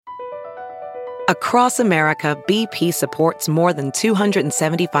Across America, BP supports more than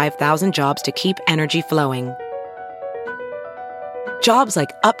 275,000 jobs to keep energy flowing. Jobs like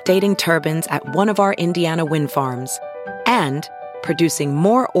updating turbines at one of our Indiana wind farms and producing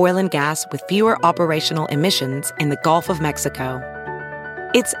more oil and gas with fewer operational emissions in the Gulf of Mexico.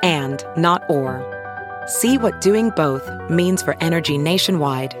 It's and, not or. See what doing both means for energy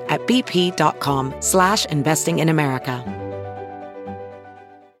nationwide at bp.com/investing in America.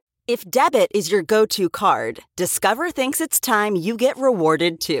 If debit is your go-to card, Discover thinks it's time you get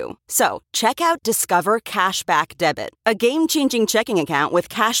rewarded too. So, check out Discover Cashback Debit, a game-changing checking account with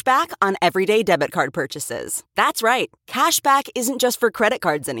cashback on everyday debit card purchases. That's right, cashback isn't just for credit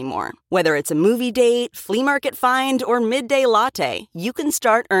cards anymore. Whether it's a movie date, flea market find, or midday latte, you can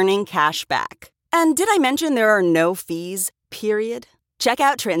start earning cash back. And did I mention there are no fees, period? Check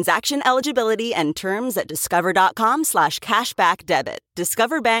out transaction eligibility and terms at discover.com/cashbackdebit.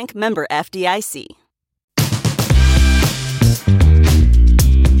 Discover Bank, member FDIC.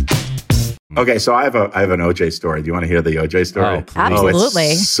 Okay, so I have an OJ story. Do you want to hear the OJ story? Oh, absolutely.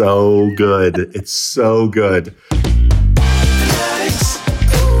 It's so good. It's so good.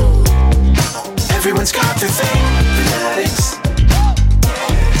 Everyone's got their thing. Fanatics.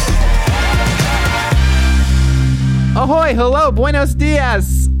 Ahoy, hello, buenos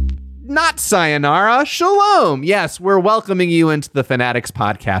dias. Not sayonara, shalom. Yes, we're welcoming you into the Fanatics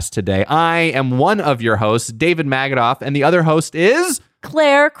podcast today. I am one of your hosts, David Magadoff, and the other host is...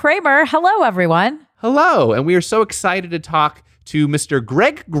 Claire Kramer. Hello, everyone. Hello, and we are so excited to talk to Mr.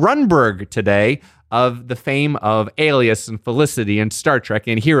 Greg Grunberg today of the fame of Alias and Felicity and Star Trek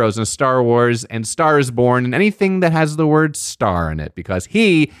and Heroes and Star Wars and Star is Born and anything that has the word star in it, because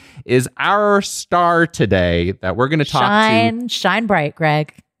he is our star today that we're going to talk to. Shine bright,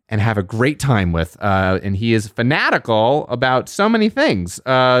 Greg. And have a great time with. And he is fanatical about so many things,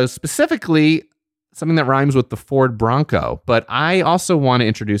 specifically something that rhymes with the Ford Bronco. But I also want to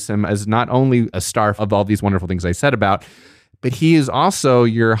introduce him as not only a star of all these wonderful things I said about, but he is also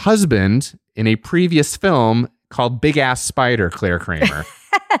your husband in a previous film called Big Ass Spider, Claire Kramer.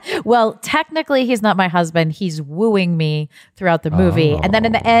 Well, technically, he's not my husband. He's wooing me throughout the movie. And then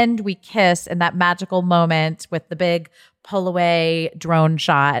in the end, we kiss in that magical moment with the big pull away drone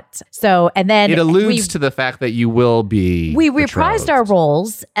shot. So, and then it alludes to the fact that you will be We reprised our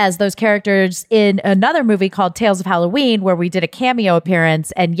roles as those characters in another movie called Tales of Halloween, where we did a cameo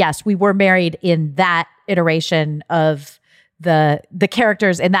appearance. And yes, we were married in that iteration of the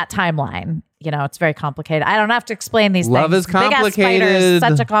characters in that timeline. You know, it's very complicated. I don't have to explain these Love things. is complicated. Big Ass Spider is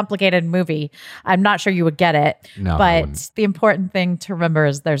such a complicated movie. I'm not sure you would get it. No, but the important thing to remember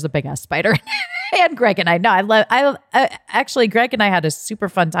is there's a big ass spider. And Greg and I, actually, Greg and I had a super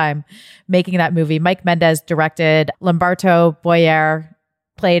fun time making that movie. Mike Mendez directed. Lamberto Boyer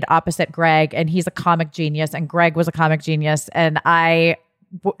played opposite Greg, and he's a comic genius, and Greg was a comic genius, and I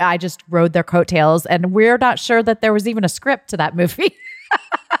just rode their coattails, and we're not sure that there was even a script to that movie.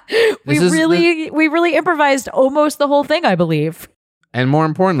 We really improvised almost the whole thing, I believe. And more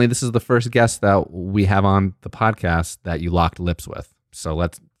importantly, this is the first guest that we have on the podcast that you locked lips with. So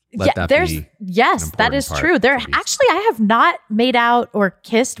let that be. Yes, that is true. I have not made out or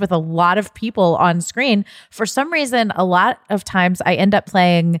kissed with a lot of people on screen. For some reason, a lot of times I end up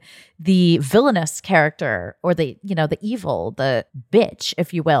playing the villainous character or the evil, the bitch,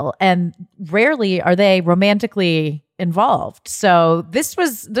 if you will. And rarely are they romantically involved. So this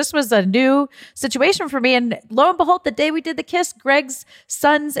was a new situation for me. And lo and behold, the day we did the kiss, Greg's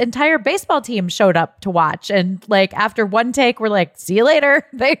son's entire baseball team showed up to watch. And like after one take, we're like, see you later.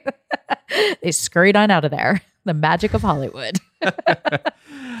 They scurried on out of there. The magic of Hollywood. But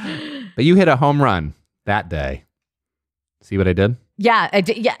you hit a home run that day. See what I did? Yeah, I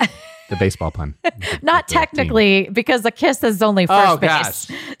did. Yeah. The baseball pun. Not technically, because the kiss is only first base. Gosh.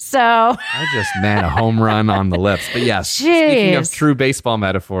 So I just meant a home run on the lips. But yes, speaking of true baseball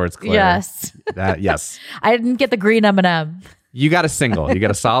metaphors, Claire. Yes. Yes. I didn't get the green M&M. You got a single. You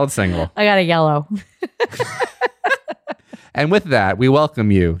got a solid single. I got a yellow. And with that, we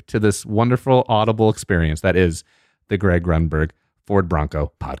welcome you to this wonderful audible experience that is the Greg Grunberg Ford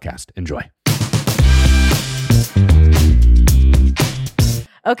Bronco podcast. Enjoy.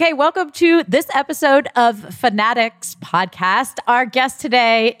 Okay, welcome to this episode of Fanatics Podcast. Our guest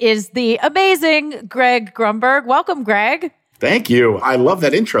today is the amazing Greg Grunberg. Welcome, Greg. Thank you. I love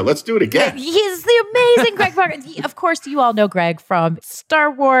that intro. Let's do it again. He's the amazing Greg Grunberg. Of course, you all know Greg from Star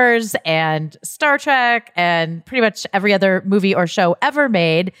Wars and Star Trek and pretty much every other movie or show ever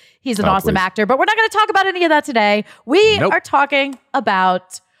made. He's an awesome actor, but we're not going to talk about any of that today. We are talking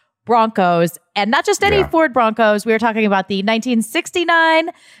about Broncos, and not just any Ford Broncos. We were talking about the 1969,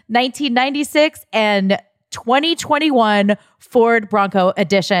 1996, and 2021 Ford Bronco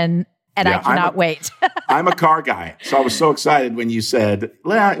edition. And I cannot wait. I'm a car guy. So I was so excited when you said,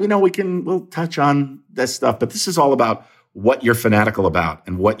 we'll touch on this stuff, but this is all about what you're fanatical about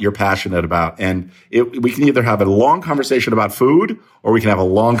and what you're passionate about. And we can either have a long conversation about food or we can have a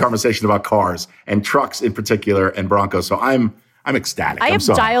long conversation about cars and trucks in particular and Broncos. So I'm ecstatic. I am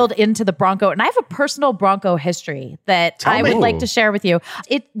dialed into the Bronco, and I have a personal Bronco history that I would like to share with you.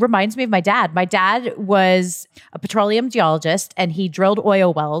 It reminds me of my dad. My dad was a petroleum geologist, and he drilled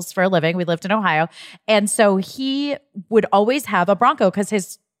oil wells for a living. We lived in Ohio. And so he would always have a Bronco because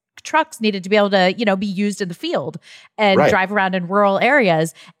his trucks needed to be able to, be used in the field and drive around in rural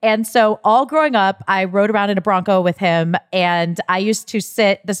areas. And so all growing up, I rode around in a Bronco with him, and I used to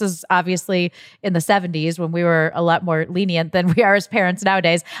sit, this is obviously in the 70s when we were a lot more lenient than we are as parents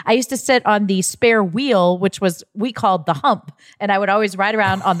nowadays. I used to sit on the spare wheel, which we called the hump. And I would always ride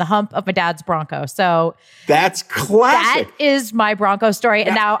around on the hump of my dad's Bronco. So that's classic. That is my Bronco story.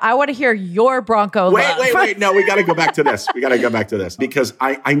 And now I want to hear your Bronco love. Wait. No, we got to go back to this. Because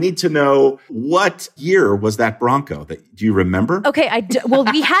I need to know, what year was that Bronco? Do you remember? Okay,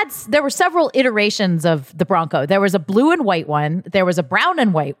 there were several iterations of the Bronco. There was a blue and white one, there was a brown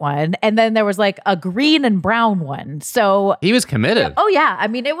and white one, and then there was like a green and brown one. So he was committed. Oh yeah, I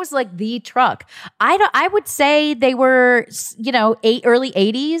mean it was like the truck. I would say they were, early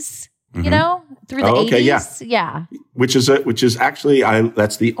 80s. Through the 80s. Yeah. Which is actually,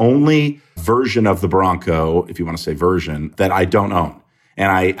 that's the only version of the Bronco, if you want to say version, that I don't own. And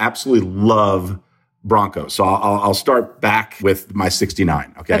I absolutely love Broncos. So I'll start back with my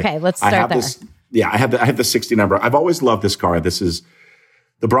 69. Okay, let's start there. I have the 69. I've always loved this car. The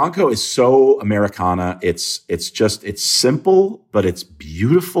Bronco is so Americana. It's simple, but it's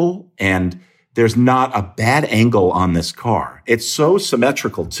beautiful. And there's not a bad angle on this car. It's so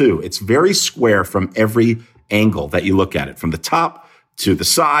symmetrical too. It's very square from every angle that you look at it, from the top to the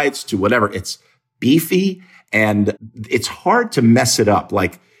sides to whatever. It's beefy. And it's hard to mess it up.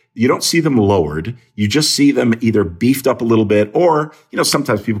 Like, you don't see them lowered. You just see them either beefed up a little bit or,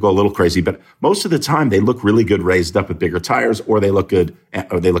 sometimes people go a little crazy, but most of the time they look really good raised up with bigger tires, or they look good,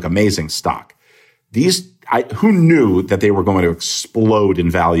 or they look amazing stock. Who knew that they were going to explode in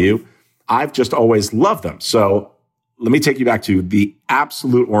value? I've just always loved them. So let me take you back to the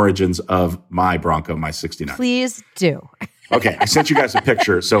absolute origins of my Bronco, my 69. Please do. Okay, I sent you guys a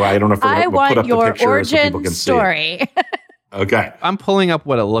picture, so I don't know if we'll put up the picture so people can story. See it. Okay. I'm pulling up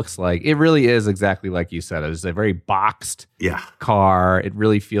what it looks like. It really is exactly like you said. It's a very boxed car. It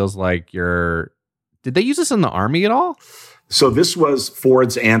really feels like did they use this in the Army at all? So this was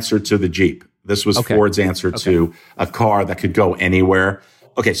Ford's answer to the Jeep. This was Ford's answer to a car that could go anywhere.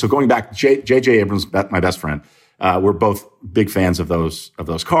 Okay, so going back, J.J. Abrams, my best friend, we're both big fans of those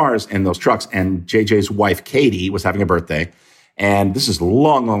cars and those trucks. And JJ's wife, Katie, was having a birthday. And this is a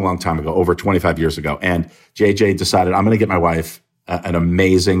long, long, long time ago, over 25 years ago. And JJ decided, I'm going to get my wife an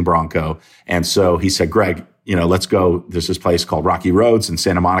amazing Bronco. And so he said, Greg, let's go. There's this place called Rocky Roads in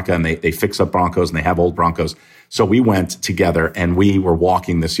Santa Monica, and they fix up Broncos and they have old Broncos. So we went together and we were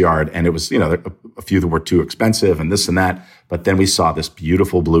walking this yard, and it was, a few that were too expensive and this and that. But then we saw this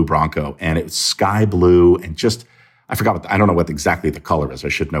beautiful blue Bronco, and it was sky blue and just, I don't know what exactly the color is. I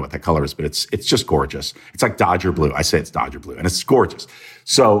should know what that color is, but it's just gorgeous. It's like Dodger blue. I say it's Dodger blue, and it's gorgeous.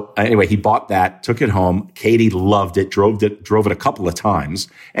 So anyway, he bought that, took it home. Katie loved it, drove it a couple of times.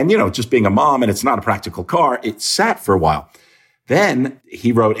 And, just being a mom, and it's not a practical car, it sat for a while. Then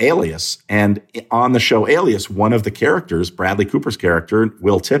he wrote Alias, and on the show Alias, one of the characters, Bradley Cooper's character,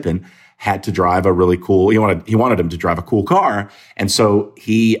 Will Tippin, had to drive a really cool, he wanted him to drive a cool car. And so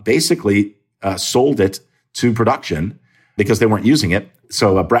he basically sold it to production because they weren't using it.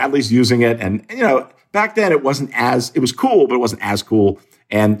 So Bradley's using it. And, back then it was cool, but it wasn't as cool.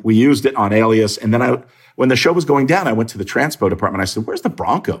 And we used it on Alias. And then when the show was going down, I went to the transpo department. I said, where's the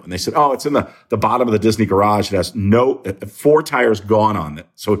Bronco? And they said, oh, it's in the bottom of the Disney garage. It has 4 tires gone on it.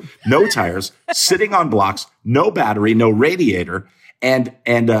 So no tires, sitting on blocks, no battery, no radiator, and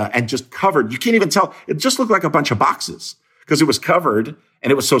just covered. You can't even tell. It just looked like a bunch of boxes because it was covered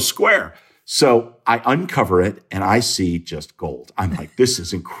and it was so square. So I uncover it and I see just gold. I'm like, this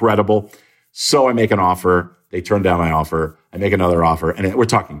is incredible. So I make an offer. They turn down my offer. I make another offer, and we're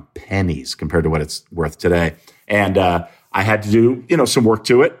talking pennies compared to what it's worth today. And I had to do, some work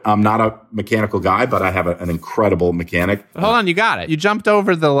to it. I'm not a mechanical guy, but I have an incredible mechanic. Hold on, you got it. You jumped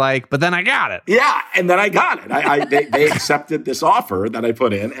over but then I got it. Yeah, and then I got it. They accepted this offer that I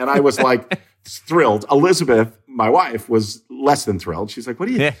put in, and I was like thrilled. Elizabeth, my wife was less than thrilled. She's like, what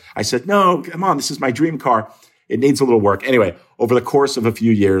do you, I said, no, come on. This is my dream car. It needs a little work. Anyway, over the course of a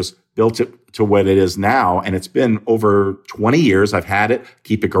few years, built it to what it is now. And it's been over 20 years. I've had it,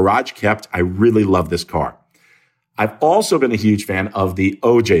 keep it garage kept. I really love this car. I've also been a huge fan of the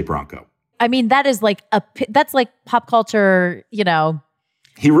OJ Bronco. I mean, that is like that's like pop culture, you know.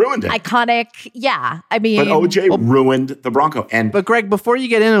 He ruined it. Iconic. Yeah. I mean. But OJ ruined the Bronco. But Greg, before you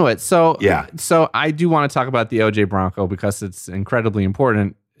get into it, so I do want to talk about the OJ Bronco because it's incredibly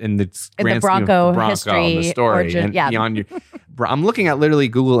important in the grand scheme of the Bronco history, the story. origin, and beyond your, I'm looking at literally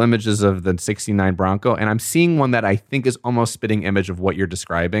Google images of the 69 Bronco, and I'm seeing one that I think is almost spitting image of what you're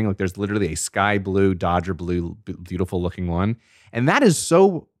describing. Like there's literally a sky blue, Dodger blue, beautiful looking one. And that is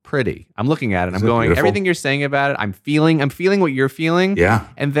so pretty. I'm looking at it. I'm going, beautiful? Everything you're saying about it, I'm feeling what you're feeling. Yeah.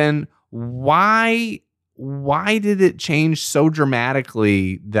 And then why did it change so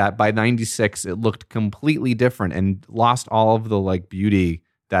dramatically that by 96 it looked completely different and lost all of the like beauty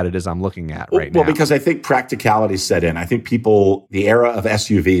that it is I'm looking at right now? Well, because I think practicality set in. I think people, the era of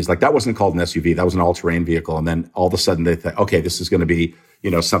SUVs, like that wasn't called an SUV, that was an all-terrain vehicle. And then all of a sudden they thought, okay, this is going to be, you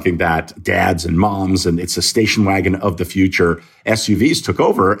know, something that dads and moms, and it's a station wagon of the future. SUVs took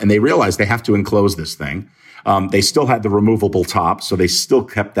over and they realized they have to enclose this thing. They still had the removable top. So they still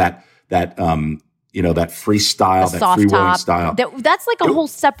kept that you know, that freestyle, that freewheeling style. That's like a whole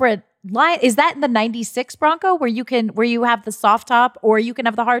separate line. Is that in the 96 Bronco where you have the soft top or you can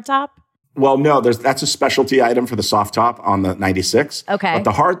have the hard top? Well, no, that's a specialty item for the soft top on the 96. Okay. But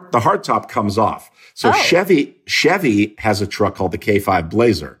the hard top comes off. So Chevy has a truck called the K5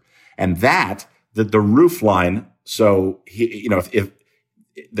 Blazer, and that the roof line. So if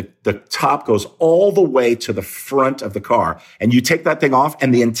the top goes all the way to the front of the car, and you take that thing off,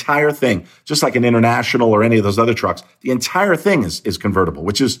 and the entire thing, just like an International or any of those other trucks, the entire thing is convertible,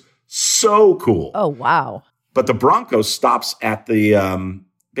 which is so cool. Oh wow! But the Bronco stops at the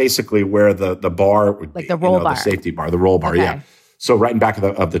basically where the bar would like be, the roll bar, the safety bar, the roll bar, okay. yeah. So right in back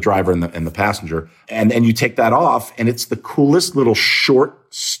of the driver and the passenger, and you take that off, and it's the coolest little short,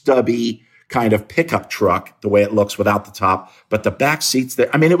 stubby kind of pickup truck, the way it looks without the top, but the back seats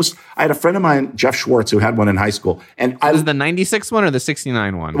there. I mean, I had a friend of mine, Jeff Schwartz, who had one in high school. And is the 96 one or the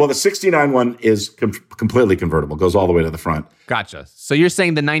 69 one? Well, the 69 one is completely convertible, goes all the way to the front. Gotcha. So you're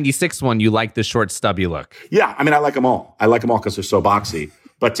saying the 96 one, you like the short, stubby look? Yeah. I mean, I like them all. I like them all because they're so boxy.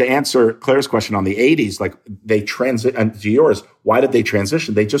 But to answer Claire's question on the 80s, like they and to yours, why did they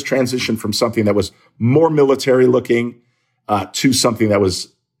transition? They just transitioned from something that was more military looking to something that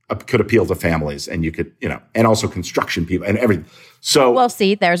was could appeal to families, and you could, and also construction people and everything. So, well,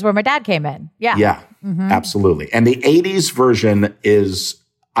 see, there's where my dad came in. Yeah. Yeah, absolutely. And the 80s version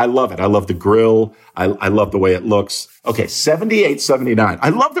I love it. I love the grill. I love the way it looks. Okay, 78, 79. I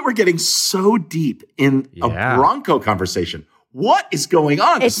love that we're getting so deep in a Bronco conversation. What is going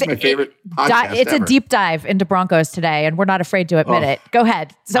on? This is my favorite podcast It's ever. a deep dive into Broncos today, and we're not afraid to admit it. Go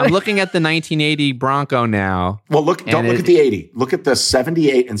ahead. So I'm looking at the 1980 Bronco now. Well, don't look at the 80. Look at the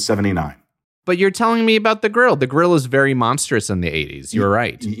 78 and 79. But you're telling me about the grill. The grill is very monstrous in the 80s. You're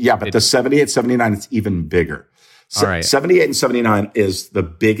right. Yeah, but the 78, 79 is even bigger. All right. 78 and 79 is the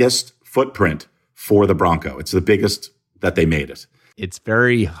biggest footprint for the Bronco. It's the biggest that they made it. It's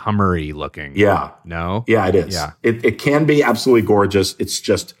very Hummer-y looking. Yeah. No? Yeah, it is. Yeah. It can be absolutely gorgeous. It's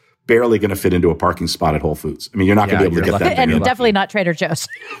just barely going to fit into a parking spot at Whole Foods. I mean, you're not going to be able to get that. And definitely not Trader Joe's.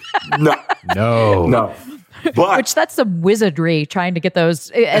 No. But which that's some wizardry trying to get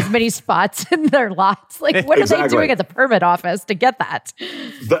those as many spots in their lots. Like, what are they doing at the permit office to get that?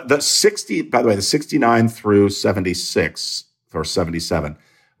 The 60, by the way, the 69 through 76 or 77,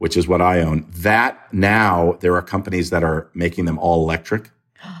 which is what I own, that now there are companies that are making them all electric.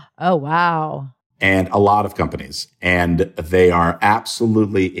 Oh, wow. And a lot of companies. And they are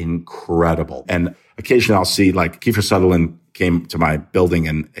absolutely incredible. And occasionally I'll see, like, Kiefer Sutherland came to my building,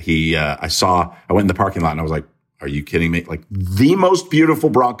 and I went in the parking lot, and I was like, are you kidding me? Like, the most beautiful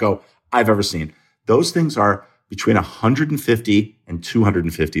Bronco I've ever seen. Those things are between $150,000 and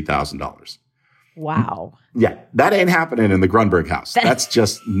 $250,000. Wow. Yeah, that ain't happening in the Grunberg house. That's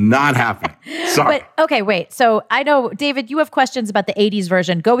just not happening. Sorry. But, okay, wait. So I know, David, you have questions about the 80s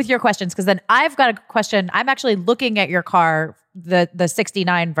version. Go with your questions, because then I've got a question. I'm actually looking at your car, the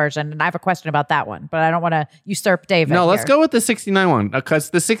 69 version, and I have a question about that one, but I don't want to usurp David. No, let's go with the 69 one, because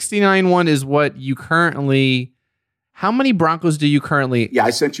the 69 one is what you currently... How many Broncos do you currently... Yeah,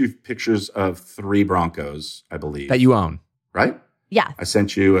 I sent you pictures of 3 Broncos, I believe. That you own. Right? Yeah. I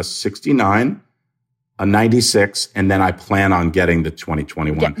sent you a 69, a 96, and then I plan on getting the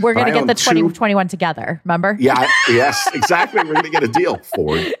 2021. Yeah, we're going to get the 2021 together, remember? Yeah, yes, exactly. We're going to get a deal,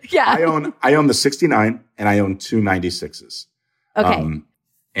 Ford. Yeah. I own the 69, and I own two 96s. Okay.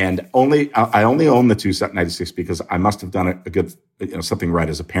 And I only own the two 96 because I must have done a good, something right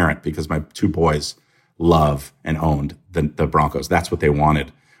as a parent, because my two boys love and owned the Broncos. That's what they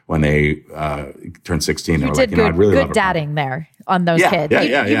wanted when they turned 16. They were like, I really love good dadding there on those kids.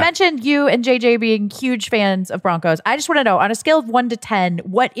 You mentioned you and JJ being huge fans of Broncos. I just want to know, on a scale of 1 to 10,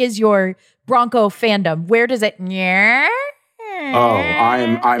 what is your Bronco fandom? Where does it? Oh,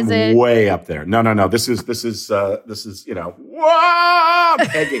 I'm way up there. No. This is whoa, I'm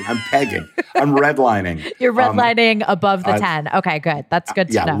pegging. I'm redlining. You're redlining above the 10. Okay, good. That's good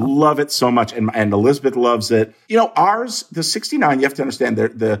to know. Love it so much. And Elizabeth loves it. Ours, the 69, you have to understand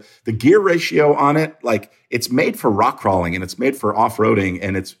the gear ratio on it, like, it's made for rock crawling and it's made for off-roading.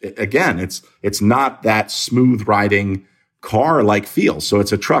 And it's not that smooth riding car-like feel. So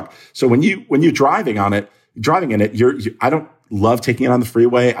it's a truck. So when you're driving in it, I don't love taking it on the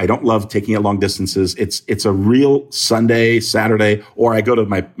freeway. I don't love taking it long distances. It's a real Sunday, Saturday, or I go to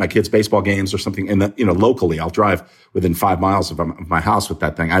my kids' baseball games or something locally. I'll drive within 5 miles of my house with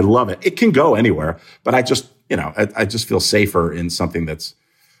that thing. I love it. It can go anywhere, but I just feel safer in something that's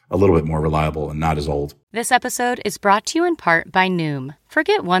a little bit more reliable and not as old. This episode is brought to you in part by Noom.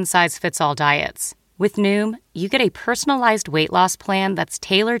 Forget one-size-fits-all diets. With Noom, you get a personalized weight loss plan that's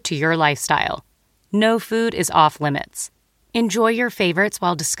tailored to your lifestyle. No food is off limits. Enjoy your favorites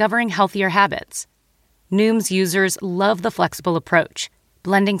while discovering healthier habits. Noom's users love the flexible approach,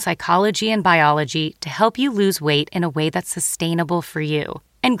 blending psychology and biology to help you lose weight in a way that's sustainable for you.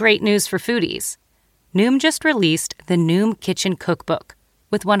 And great news for foodies. Noom just released the Noom Kitchen Cookbook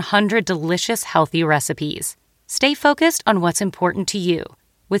with 100 delicious, healthy recipes. Stay focused on what's important to you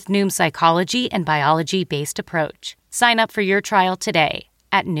with Noom's psychology and biology-based approach. Sign up for your trial today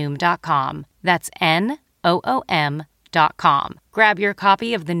at Noom.com. That's NOOM.com. Grab your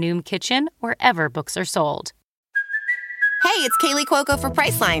copy of The Noom Kitchen wherever books are sold. Hey, it's Kaylee Cuoco for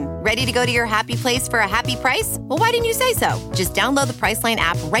Priceline. Ready to go to your happy place for a happy price? Well, why didn't you say so? Just download the Priceline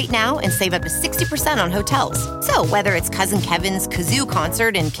app right now and save up to 60% on hotels. So whether it's Cousin Kevin's Kazoo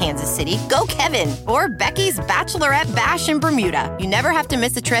Concert in Kansas City, go Kevin, or Becky's Bachelorette Bash in Bermuda, you never have to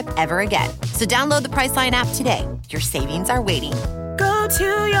miss a trip ever again. So download the Priceline app today. Your savings are waiting. Go to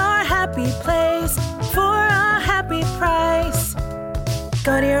your happy place for a happy price.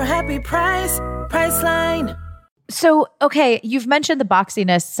 Go to your happy price, Priceline. So, okay, you've mentioned the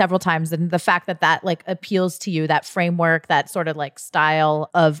boxiness several times and the fact that like appeals to you, that framework, that sort of like style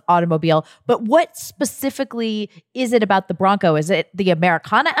of automobile. But what specifically is it about the Bronco? Is it the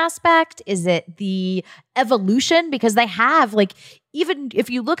Americana aspect? Is it the evolution? Because they have like, even if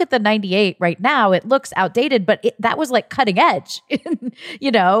you look at the 98 right now, it looks outdated, but that was like cutting edge, in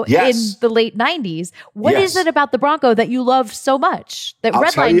the late 90s. What is it about the Bronco that you love so much that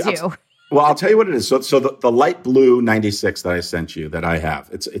redlines you? Well, I'll tell you what it is. So the light blue 96 that I sent you, that I have,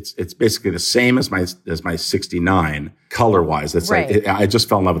 it's basically the same as my 69 color wise. It's right. Like, I just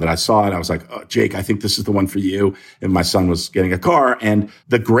fell in love with it. I saw it. I was like, oh, Jake, I think this is the one for you. And my son was getting a car. And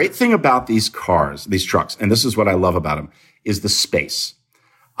the great thing about these cars, these trucks, and this is what I love about them, is the space.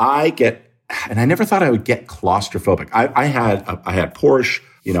 And I never thought I would get claustrophobic. I had Porsche.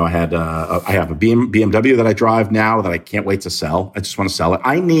 I have a BMW that I drive now that I can't wait to sell. I just want to sell it.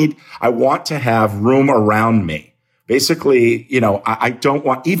 I want to have room around me. Basically, I don't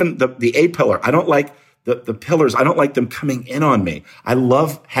want even the A-pillar. I don't like the pillars. I don't like them coming in on me. I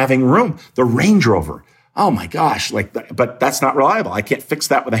love having room. The Range Rover. Oh my gosh. But that's not reliable. I can't fix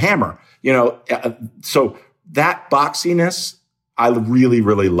that with a hammer, so that boxiness, I really,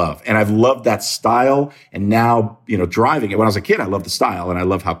 really love. And I've loved that style. And now, driving it, when I was a kid, I loved the style and I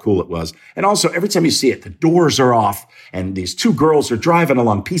love how cool it was. And also every time you see it, the doors are off and these two girls are driving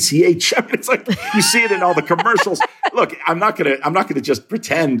along PCH. I mean, it's like you see it in all the commercials. Look, I'm not going to just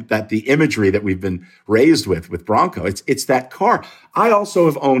pretend that the imagery that we've been raised with Bronco, it's that car. I also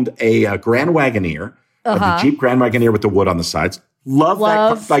have owned a Grand Wagoneer, the Jeep Grand Wagoneer with the wood on the sides. Love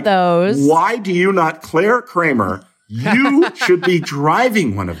that car. Those. Why do you not, Claire Kramer? You should be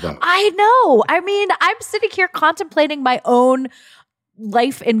driving one of those. I know. I mean, I'm sitting here contemplating my own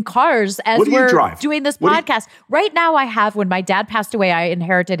life in cars as we're doing this podcast. Right now, I have, when my dad passed away, I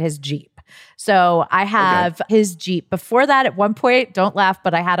inherited his Jeep. So I have his Jeep. Before that, at one point, don't laugh,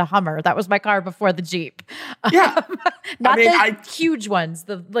 but I had a Hummer. That was my car before the Jeep. Yeah. Not the huge ones,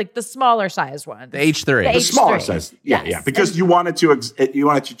 the smaller size ones. The H3. The smaller size. Yeah, yes. Because you wanted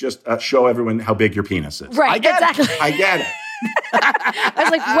to just show everyone how big your penis is. Right, exactly. I get it. I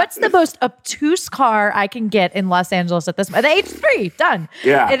was like, what's the most obtuse car I can get in Los Angeles at this moment? The H3, done.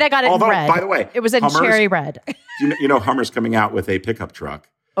 Yeah. And I got it in red. By the way, it was in cherry red. you know Hummer's coming out with a pickup truck.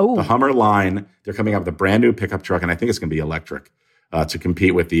 Oh. The Hummer line, they're coming out with a brand new pickup truck, and I think it's going to be electric to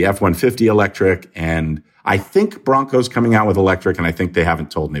compete with the F-150 electric. And I think Broncos coming out with electric, and I think they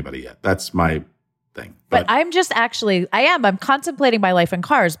haven't told anybody yet. That's my thing. But I'm just I'm contemplating my life in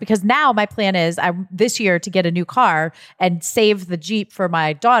cars, because now my plan is this year to get a new car and save the Jeep for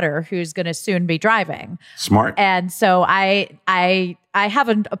my daughter, who's going to soon be driving. Smart. And so I have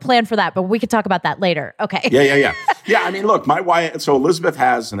a plan for that, but we could talk about that later. Okay. Yeah. Yeah, I mean, look, so Elizabeth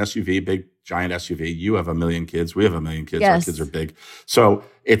has an SUV, big, giant SUV. You have 1 million kids. We have 1 million kids. Yes. Our kids are big. So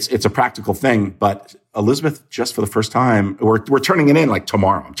it's a practical thing. But Elizabeth, just for the first time, we're turning it in like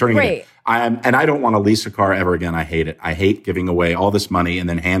tomorrow. I'm turning it in. And I don't want to lease a car ever again. I hate it. I hate giving away all this money and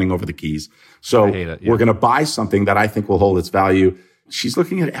then handing over the keys. So we're going to buy something that I think will hold its value. She's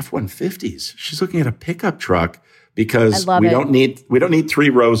looking at F-150s. She's looking at a pickup truck because we don't need 3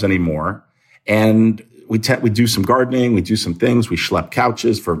 rows anymore. And we do some gardening. We do some things. We schlep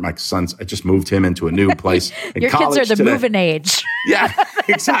couches for my son's. I just moved him into a new place in Your college kids are the today. moving age. Yeah,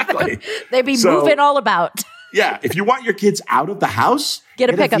 exactly. They be moving all about. Yeah, if you want your kids out of the house, get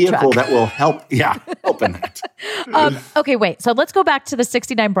a pickup vehicle truck that will help. Yeah, help in that. Okay, wait. So let's go back to the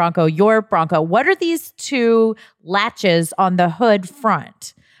 69 Bronco, your Bronco. What are these 2 latches on the hood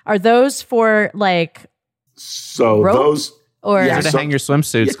front? Are those for like rope? Those... Or to hang your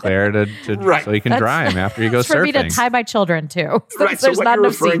swimsuits, Claire, so you can dry them after you go surfing. For me to tie my children to. So what you're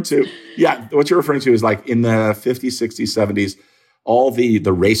referring to, what you're referring to is like in the 50s, 60s, 70s, all the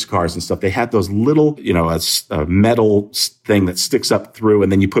race cars and stuff, they had those little, a metal thing that sticks up through,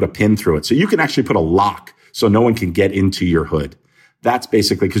 and then you put a pin through it. So you can actually put a lock so no one can get into your hood. That's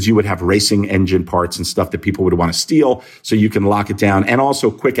basically because you would have racing engine parts and stuff that people would want to steal, so you can lock it down, and also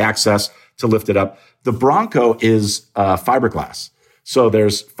quick access to lift it up. The Bronco is fiberglass. So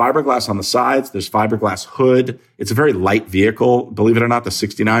there's fiberglass on the sides. There's fiberglass hood. It's a very light vehicle, believe it or not, the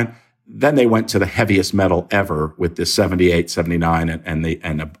 69. Then they went to the heaviest metal ever with the 78, 79,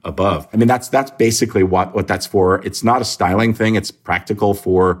 and above. I mean, that's basically what that's for. It's not a styling thing. It's practical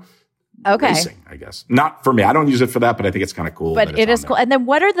for racing, I guess. Not for me. I don't use it for that, but I think it's kind of cool. But it is cool. And then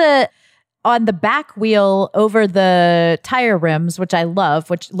what are on the back wheel over the tire rims, which I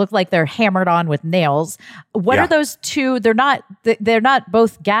love, which look like they're hammered on with nails. What are those 2? They're not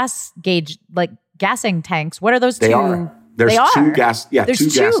both gas gauge, like gassing tanks. What are those 2? They are. There's 2 gas. Yeah,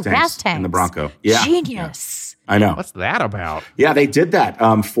 there's 2 gas tanks in the Bronco. Yeah, genius. Yeah. I know. What's that about? Yeah, they did that.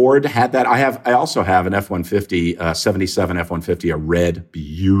 Ford had that. I also have an F-150, 77 F-150, a red,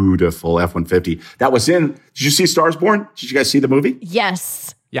 beautiful F-150 that was in. Did you see Stars Born? Did you guys see the movie?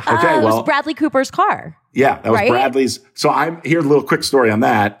 Yes. Yeah. Okay. It was Bradley Cooper's car. Yeah, that was Bradley's. So here's a little quick story on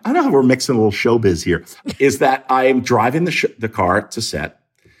that. I don't know how we're mixing a little showbiz here. Is that I'm driving the car to set,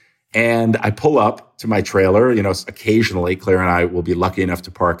 and I pull up to my trailer. Occasionally Claire and I will be lucky enough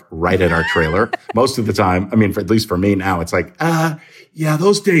to park right at our trailer. Most of the time, I mean, at least for me now, it's like,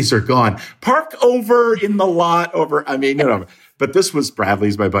 those days are gone. Park over in the lot over. I mean, but this was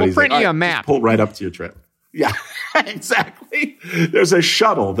Bradley's, my buddy's. We'll print you a map. Pull right up to your trailer. Yeah, exactly. There's a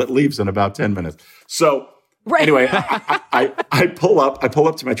shuttle that leaves in about 10 minutes. So anyway, I pull up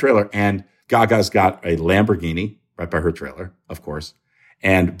to my trailer, and Gaga's got a Lamborghini right by her trailer, of course.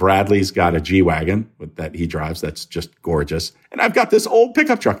 And Bradley's got a G-Wagon that he drives. That's just gorgeous. And I've got this old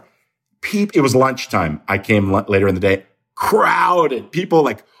pickup truck. It was lunchtime. I came later in the day. Crowded. People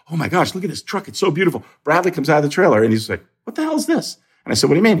like, oh my gosh, look at this truck. It's so beautiful. Bradley comes out of the trailer and he's like, what the hell is this? And I said,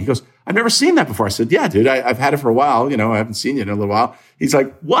 what do you mean? He goes, I've never seen that before. I said, yeah, dude, I've had it for a while. I haven't seen you in a little while. He's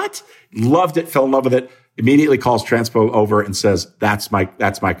like, what? Loved it, fell in love with it. Immediately calls Transpo over and says, that's my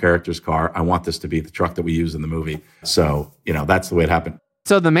character's car. I want this to be the truck that we use in the movie. So, that's the way it happened.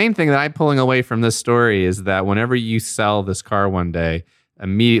 So the main thing that I'm pulling away from this story is that whenever you sell this car one day,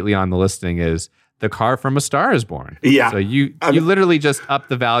 immediately on the listing is the car from A Star Is Born. Yeah. So you literally just up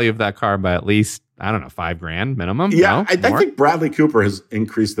the value of that car by at least, I don't know, $5,000 minimum. Yeah. I think Bradley Cooper has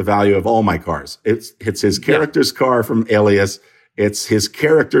increased the value of all my cars. It's his character's car from Alias. It's his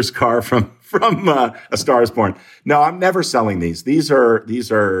character's car from A Star Is Born. No, I'm never selling these. These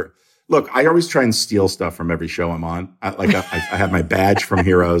are. Look, I always try and steal stuff from every show I'm on. I have my badge from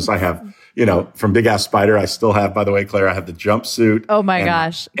Heroes. I have, from Big Ass Spider. I still have, by the way, Claire, I have the jumpsuit. Oh my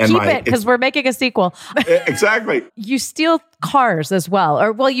gosh. Keep it, because we're making a sequel. Exactly. You steal cars as well.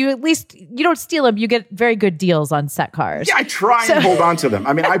 You don't steal them. You get very good deals on set cars. Yeah, I try and hold on to them.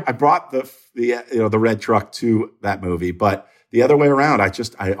 I mean, I brought the red truck to that movie, but the other way around.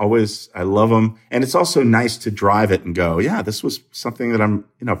 I love them. And it's also nice to drive it and go, yeah, this was something that I'm,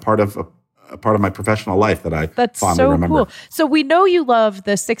 part of my professional life that I fondly remember. Cool. So we know you love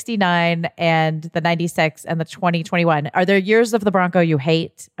the 69 and the 96 and the 2021. Are there years of the Bronco you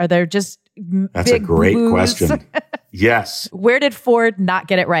hate? Are there just That's big a great blues? question. Yes. Where did Ford not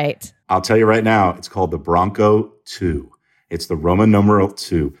get it right? I'll tell you right now, it's called the Bronco 2. It's the Roman numeral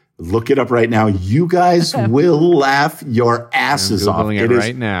 2. Look it up right now. You guys will laugh your asses off. It is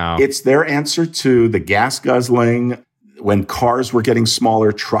right now. It's their answer to the gas guzzling. When cars were getting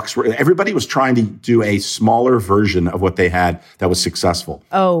smaller, everybody was trying to do a smaller version of what they had that was successful.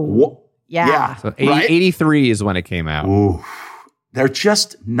 Yeah. So 83 is when it came out. Ooh, they're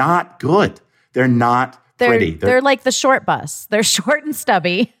just not good. They're not pretty. They're like the short bus. They're short and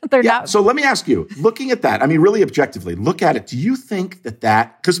stubby. They're not. So let me ask you, looking at that, I mean, really objectively, look at it. Do you think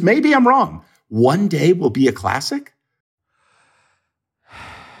that, because maybe I'm wrong, one day will be a classic?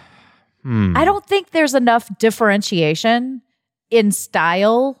 I don't think there's enough differentiation in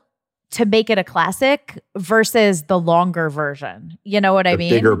style to make it a classic versus the longer version. You know what I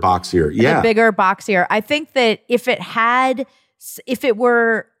mean? Bigger, boxier. Yeah. The bigger, boxier. I think that if it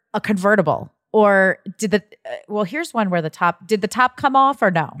were a convertible, or here's one where did the top come off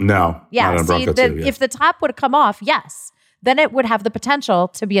or no? No. Yeah. Not on Bronco 2, if the top would have come off, yes, then it would have the potential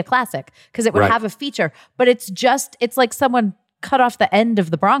to be a classic because it would have a feature. But it's like someone cut off the end of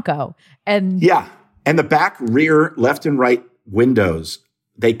the Bronco. And the back, rear, left and right windows,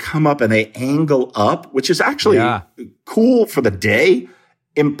 they come up and they angle up, which is actually cool for the day.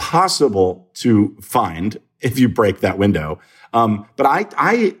 Impossible to find if you break that window. But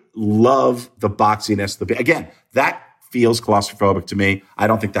I love the boxiness. Again, that feels claustrophobic to me. I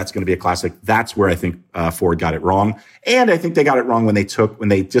don't think that's going to be a classic. That's where I think Ford got it wrong. And I think they got it wrong when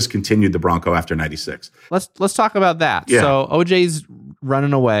they discontinued the Bronco after 96. Let's talk about that. Yeah. So OJ's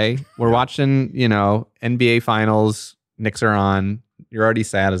running away. We're watching, NBA finals. Knicks are on. You're already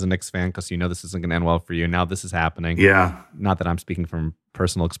sad as a Knicks fan because this isn't going to end well for you. Now this is happening. Yeah. Not that I'm speaking from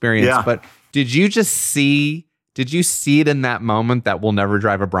personal experience, but did you see it in that moment that we'll never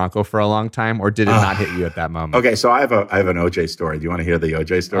drive a Bronco for a long time, or did it not hit you at that moment? Okay, so I have an OJ story. Do you want to hear the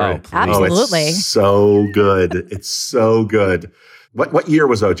OJ story? Oh, absolutely. It's so good. It's so good. What year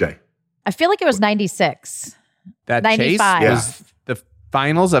was OJ? I feel like it was 96. That 95. chase was the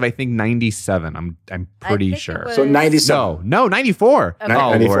finals of, I think, 97. I'm pretty sure. So 97. No, 94. Okay.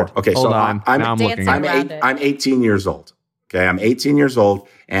 94. Lord. Okay, Hold so on. Now I'm looking at it. I'm 18 years old. Okay, I'm 18 years old,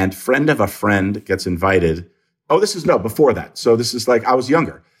 and friend of a friend gets invited. Oh, before that. So this is like, I was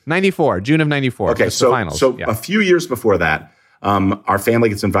younger. 94, June of 94. Okay, the finals. A few years before that, our family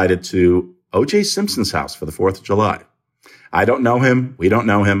gets invited to O.J. Simpson's house for the 4th of July. I don't know him. We don't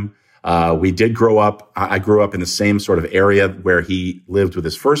know him. We did grow up. I grew up in the same sort of area where he lived with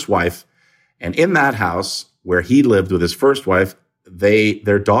his first wife. And in that house where he lived with his first wife,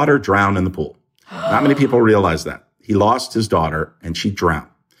 their daughter drowned in the pool. Not many people realize that. He lost his daughter and she drowned.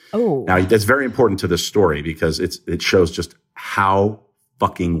 Oh. Now, that's very important to this story because it shows just how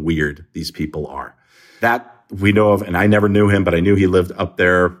fucking weird these people are. That we know of, and I never knew him, but I knew he lived up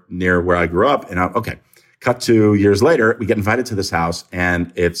there near where I grew up. And cut to years later, we get invited to this house,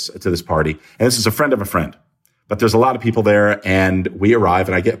 and it's to this party. And this is a friend of a friend. But there's a lot of people there, and we arrive,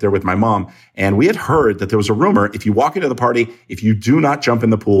 and I get there with my mom. And we had heard that there was a rumor, if you walk into the party, if you do not jump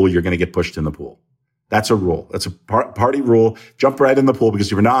in the pool, you're going to get pushed in the pool. That's a rule. That's a party rule. Jump right in the pool because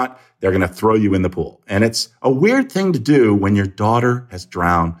if you're not, they're going to throw you in the pool. And it's a weird thing to do when your daughter has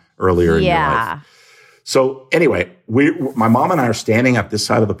drowned earlier in your life. So anyway, my mom and I are standing at this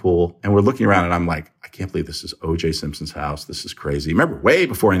side of the pool and we're looking around and I'm like, I can't believe this is O.J. Simpson's house. This is crazy. Remember, way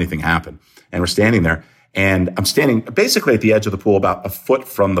before anything happened. And we're standing there and I'm standing basically at the edge of the pool, about a foot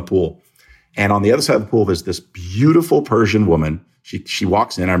from the pool. And on the other side of the pool, there's this beautiful Persian woman. She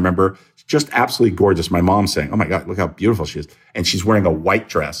walks in. I remember, just absolutely gorgeous. My mom saying, oh my God, look how beautiful she is. And she's wearing a white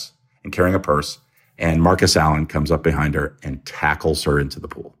dress and carrying a purse. And Marcus Allen comes up behind her and tackles her into the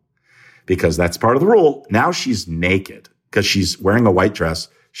pool because that's part of the rule. Now she's naked because she's wearing a white dress.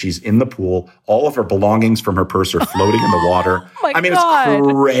 She's in the pool. All of her belongings from her purse are floating in the water. Oh my God.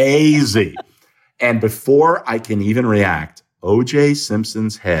 It's crazy. And before I can even react, O.J.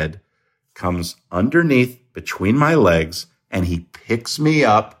 Simpson's head comes underneath between my legs and he picks me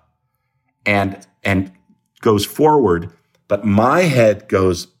up and goes forward, but my head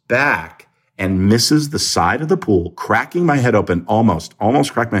goes back and misses the side of the pool, cracking my head open, almost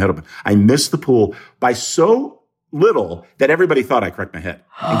cracked my head open. I missed the pool by so little that everybody thought I cracked my head,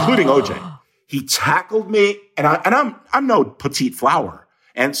 including OJ. He tackled me, and I'm no petite flower.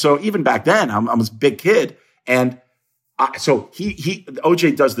 And so even back then, I was a big kid, and So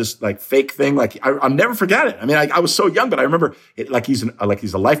OJ does this like fake thing. Like I'll never forget it. I mean, I was so young, but I remember it, like he's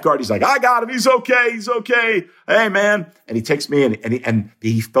a lifeguard. He's like, I got him. He's okay. Hey man. And he takes me and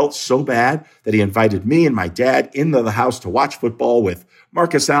he felt so bad that he invited me and my dad into the house to watch football with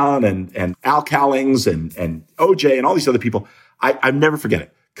Marcus Allen and Al Cowlings and OJ and all these other people. I never forget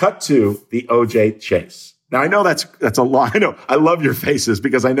it. Cut to the OJ chase. Now I know that's a lot. I know I love your faces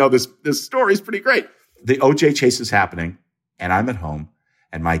because I know this story is pretty great. The OJ chase is happening and I'm at home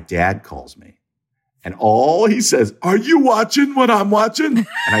and my dad calls me and all he says, are you watching what I'm watching? And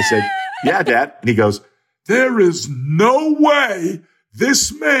I said, yeah, Dad. And he goes, there is no way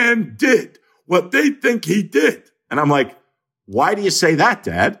this man did what they think he did. And I'm like, why do you say that,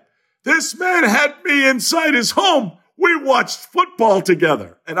 Dad? This man had me inside his home. We watched football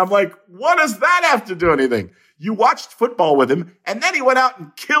together. And I'm like, what does that have to do anything? You watched football with him, and then he went out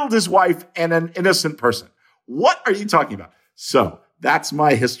and killed his wife and an innocent person. What are you talking about? So that's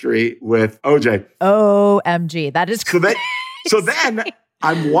my history with OJ. OMG. That is crazy. So then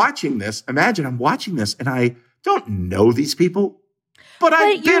I'm watching this. Imagine I'm watching this, and I don't know these people, but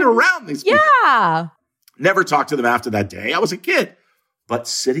I've been around these people. Yeah. Never talked to them after that day. I was a kid. But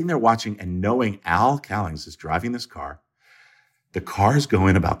sitting there watching and knowing Al Cowlings is driving this car, the car is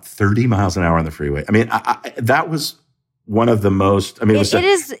going about 30 miles an hour on the freeway. I mean, that was one of the most, I mean, it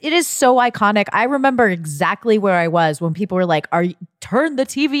is so iconic. I remember exactly where I was when people were like, turn the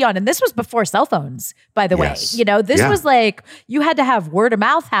TV on. And this was before cell phones, by the way. You know, this was like, you had to have word of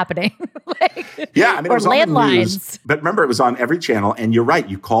mouth happening. Yeah. I mean, or it was landlines. On the news, but remember, it was on every channel. And you're right.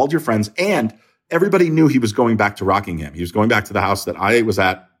 You called your friends and everybody knew he was going back to Rockingham. He was going back to the house that I was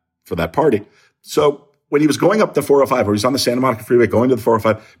at for that party. So when he was going up the 405, or he's on the Santa Monica Freeway going to the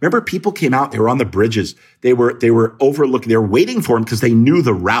 405, remember people came out, they were on the bridges. They were overlooking, they were waiting for him because they knew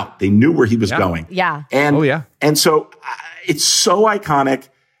the route. They knew where he was going. Yeah. And, and so it's so iconic.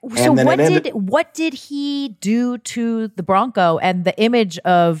 So what did he do to the Bronco and the image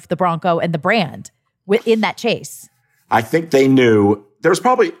of the Bronco and the brand in that chase? I think they knew. There was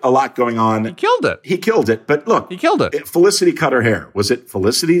probably a lot going on. He killed it. But look. He killed it. Felicity cut her hair. Was it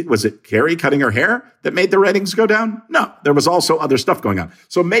Felicity? Was it Carrie cutting her hair that made the ratings go down? No. There was also other stuff going on.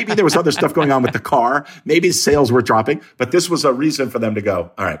 So maybe there was other stuff going on with the car. Maybe sales were dropping. But this was a reason for them to go,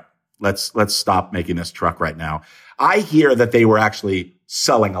 all right, let's stop making this truck right now. I hear that they were actually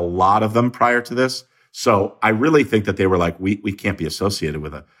selling a lot of them prior to this. So I really think that they were like, we can't be associated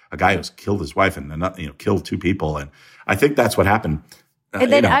with a guy who's killed his wife and killed two people. And I think that's what happened. And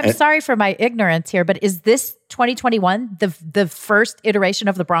then I'm sorry for my ignorance here, but is this 2021 the first iteration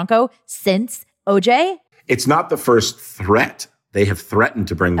of the Bronco since OJ? It's not the first threat. They have threatened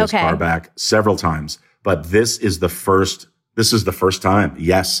to bring this car back several times, but this is the first time.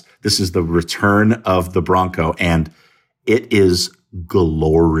 Yes, this is the return of the Bronco, and it is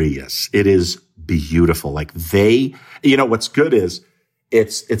glorious. It is beautiful. Like what's good is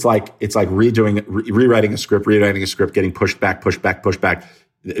it's like rewriting a script, getting pushed back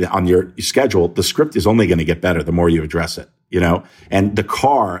on your schedule. The script is only going to get better the more you address it, and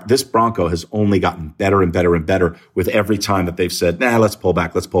this Bronco has only gotten better and better and better with every time that they've said, let's pull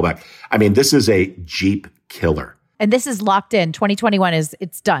back. I mean, this is a Jeep killer. And this is locked in. 2021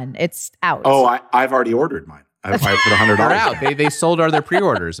 it's done. It's out. Oh, I've already ordered mine. I put $100 out. They sold all their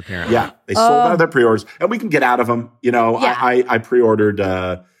pre-orders apparently. Yeah, they sold out their pre-orders, and we can get out of them. I pre-ordered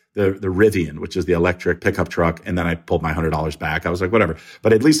the Rivian, which is the electric pickup truck, and then I pulled my $100 back. I was like, whatever.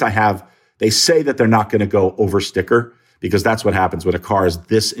 But at least I have. They say that they're not going to go over sticker because that's what happens when a car is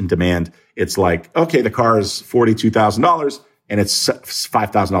this in demand. It's like, okay, the car is $42,000, and it's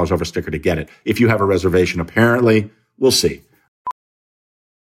 $5,000 over sticker to get it. If you have a reservation, apparently, we'll see.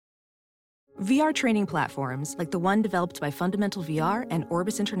 VR training platforms, like the one developed by Fundamental VR and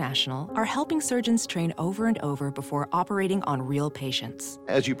Orbis International, are helping surgeons train over and over before operating on real patients.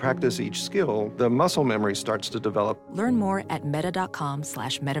 As you practice each skill, the muscle memory starts to develop. Learn more at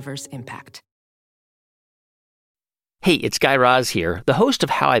meta.com/metaverseimpact. Hey, it's Guy Raz here, the host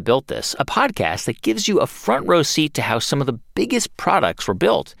of How I Built This, a podcast that gives you a front row seat to how some of the biggest products were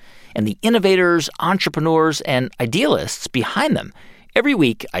built and the innovators, entrepreneurs, and idealists behind them. Every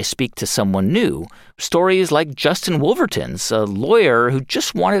week, I speak to someone new. Stories like Justin Wolverton's, a lawyer who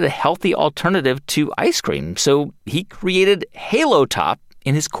just wanted a healthy alternative to ice cream, so he created Halo Top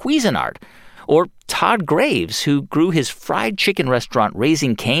in his Cuisinart. Or Todd Graves, who grew his fried chicken restaurant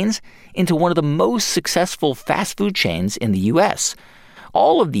Raising Cane's into one of the most successful fast food chains in the U.S.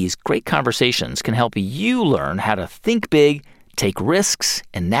 All of these great conversations can help you learn how to think big, take risks,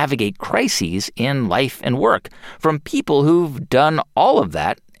 and navigate crises in life and work from people who've done all of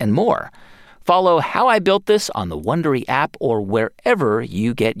that and more. Follow How I Built This on the Wondery app or wherever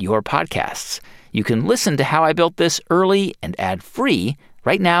you get your podcasts. You can listen to How I Built This early and ad-free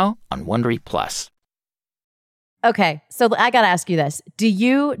right now on Wondery Plus. Okay, so I got to ask you this. Do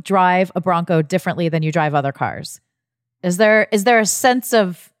you drive a Bronco differently than you drive other cars? Is there a sense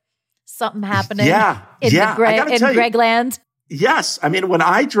of something happening in Greg land? Yes. I mean, when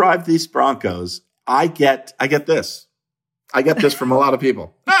I drive these Broncos, I get this. I get this from a lot of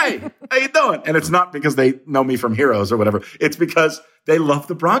people. Hey, how you doing? And it's not because they know me from Heroes or whatever. It's because they love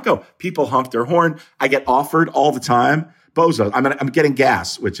the Bronco. People honk their horn. I get offered all the time. Bozo. I'm getting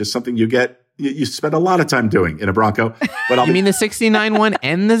gas, which is something you spend a lot of time doing in a Bronco. But you mean the 69 one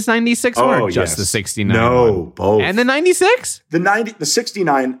and the 96 one? Or just the 69 No, one? both. And the 96? The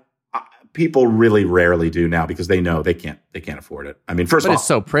 69, people really rarely do now because they know they can't afford it. I mean, first of all, it's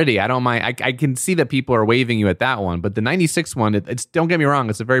so pretty. I don't mind. I can see that people are waving you at that one, but the 96 one, it's don't get me wrong,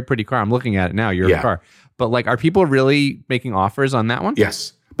 it's a very pretty car. I'm looking at it now, your car. But like, are people really making offers on that one?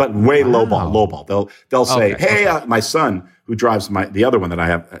 Yes, but way lowball. They'll say, hey, my son who drives the other one that I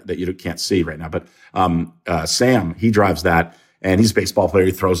have that you can't see right now, but Sam, he drives that. And he's a baseball player.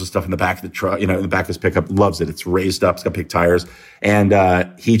 He throws his stuff in the back of the truck, in the back of his pickup, loves it. It's raised up. It's got big tires. And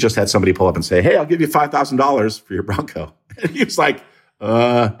he just had somebody pull up and say, hey, I'll give you $5,000 for your Bronco. And he was like,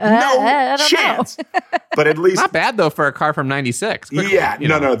 no chance. But at least. Not bad, though, for a car from 96. Quickly,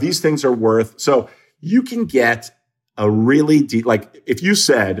 no. These things are worth. So you can get a really deep, like if you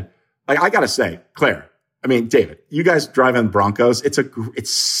said, like I got to say, Claire, I mean, David, you guys driving Broncos.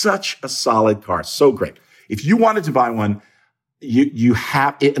 It's such a solid car. So great. If you wanted to buy one, you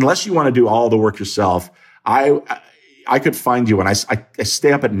have, unless you want to do all the work yourself, I could find you, and I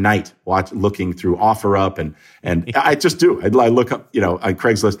stay up at night looking through OfferUp and I just do. I look up, on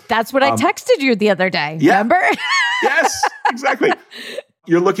Craigslist. That's what I texted you the other day. Remember? Yes, exactly.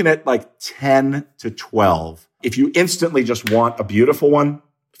 You're looking at like 10 to 12. If you instantly just want a beautiful one,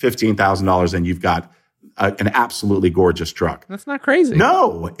 $15,000, and you've got an absolutely gorgeous truck. That's not crazy.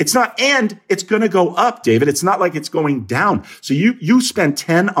 No, it's not. And it's going to go up, David. It's not like it's going down. So you spend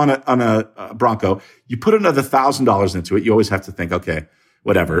 10 on a Bronco. You put another $1,000 into it. You always have to think, okay,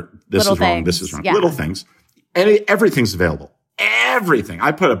 whatever. This is wrong. This is wrong. Yeah. Little things. And everything's available. Everything.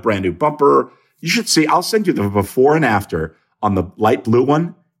 I put a brand new bumper. You should see. I'll send you the before and after on the light blue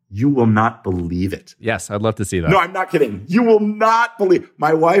one. You will not believe it. Yes, I'd love to see that. No, I'm not kidding. You will not believe.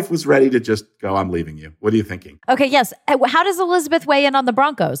 My wife was ready to just go, I'm leaving you. What are you thinking? Okay, yes. How does Elizabeth weigh in on the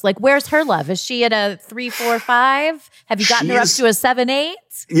Broncos? Like, where's her love? Is she at a 3, 4, 5? Have you gotten her up to a 7, 8?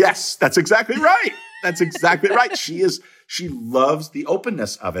 Yes, that's exactly right. That's exactly right. She loves the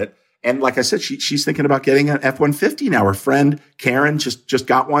openness of it. And like I said, she's thinking about getting an F-150 now. Her friend Karen just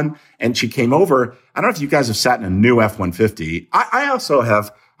got one, and she came over. I don't know if you guys have sat in a new F-150. I also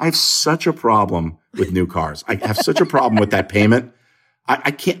have. I have such a problem with new cars. I have such a problem with that payment.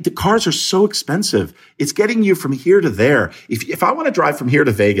 I can't, the cars are so expensive. It's getting you from here to there. If I want to drive from here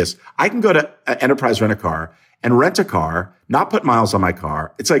to Vegas, I can go to Enterprise Rent-A-Car and rent a car, not put miles on my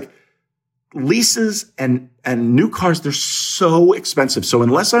car. It's like leases and new cars, they're so expensive. So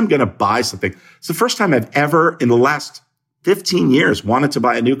unless I'm going to buy something, it's the first time I've ever in the last 15 years wanted to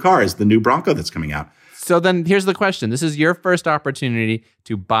buy a new car is the new Bronco that's coming out. So then here's the question. This is your first opportunity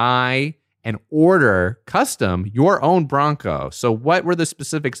to buy and order custom your own Bronco. So what were the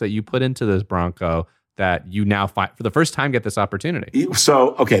specifics that you put into this Bronco that you now for the first time get this opportunity?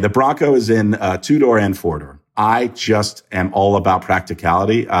 So, okay, the Bronco is in 2-door and 4-door. I just am all about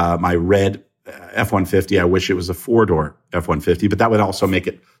practicality. My red F-150, I wish it was a 4-door F-150, but that would also make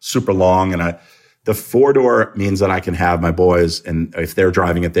it super long. And the 4-door means that I can have my boys, and if they're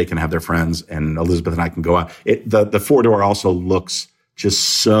driving it, they can have their friends, and Elizabeth and I can go out. The 4-door also looks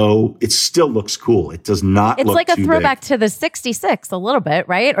just so, it still looks cool. It does not look too big. It's like a throwback to the 66 a little bit,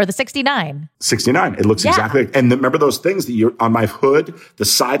 right? Or the 69. 69. It looks exactly. And remember those things that you're on my hood, the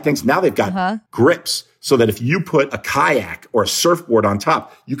side things? Now they've got grips so that if you put a kayak or a surfboard on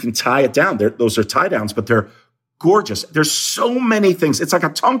top, you can tie it down. Those are tie downs, but they're gorgeous. There's so many things. It's like a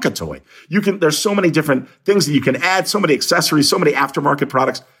Tonka toy. There's so many different things that you can add, so many accessories, so many aftermarket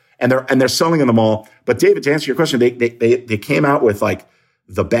products, and they're selling them all. But David, to answer your question, they came out with like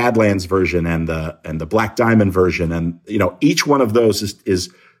the Badlands version and the Black Diamond version. And, each one of those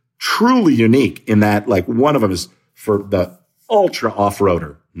is truly unique in that, like, one of them is for the ultra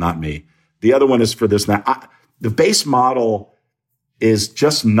off-roader, not me. The other one is for this. Now, the base model is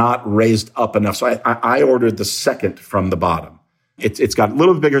just not raised up enough. So I ordered the second from the bottom. It's got a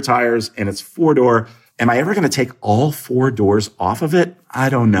little bit bigger tires and it's 4-door. Am I ever going to take all 4 doors off of it? I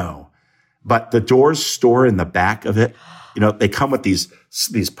don't know. But the doors store in the back of it They come with these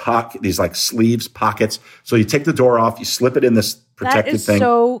like sleeves, pockets. So you take the door off, you slip it in this protected thing. That is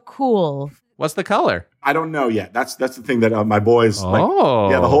so cool. What's the color? I don't know yet. That's the thing that my boys, the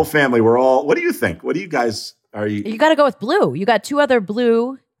whole family, we're all, what do you think? What do you guys, You got to go with blue. You got two other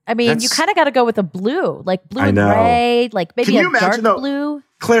blue. I mean, you kind of got to go with a blue, like blue and gray, like maybe a dark blue.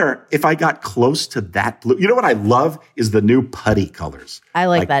 Claire, if I got close to that blue, you know what I love is the new putty colors. I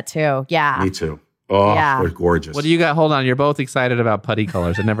like that too. Yeah. Me too. Oh, they're gorgeous. What do you got? Hold on. You're both excited about putty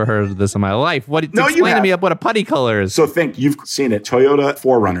colors. I've never heard of this in my life. Explain to me what a putty color is. So you've seen it. Toyota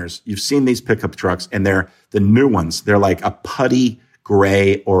 4Runners. You've seen these pickup trucks, and they're the new ones. They're like a putty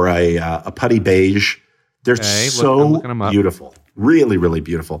gray or a putty beige. They're so beautiful. Really, really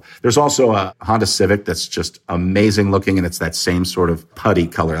beautiful. There's also a Honda Civic that's just amazing looking, and it's that same sort of putty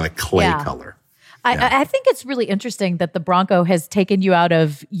color, like clay color. I think it's really interesting that the Bronco has taken you out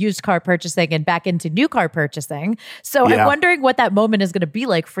of used car purchasing and back into new car purchasing. So I'm wondering what that moment is going to be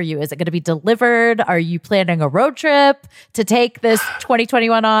like for you. Is it going to be delivered? Are you planning a road trip to take this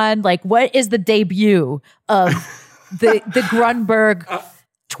 2021 on? Like, what is the debut of the Grunberg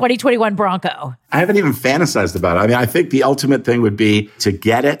 2021 Bronco? I haven't even fantasized about it. I mean, I think the ultimate thing would be to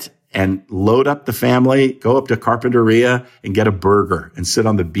get it and load up the family, go up to Carpinteria and get a burger and sit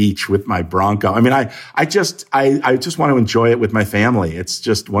on the beach with my Bronco. I mean, I just want to enjoy it with my family. It's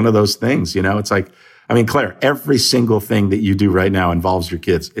just one of those things, It's like, I mean, Claire, every single thing that you do right now involves your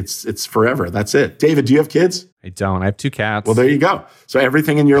kids. It's forever. That's it. David, do you have kids? I don't. I have 2 cats. Well, there you go. So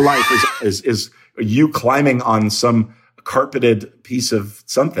everything in your life is you climbing on some carpeted piece of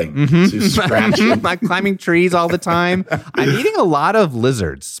something to scratch. I'm climbing trees all the time. I'm eating a lot of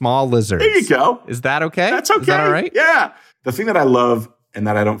lizards, small lizards. There you go. Is that okay? That's okay. Is that all right? Yeah. The thing that I love and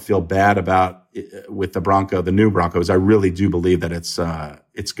that I don't feel bad about with the Bronco, the new Bronco, is I really do believe that it's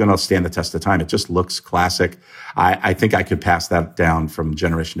going to stand the test of time. It just looks classic. I think I could pass that down from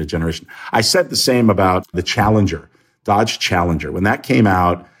generation to generation. I said the same about the Challenger, Dodge Challenger. When that came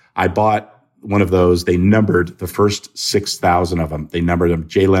out, I bought one of those. They numbered the first 6,000 of them. They numbered them.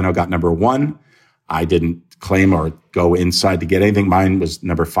 Jay Leno got number 1. I didn't claim or go inside to get anything. Mine was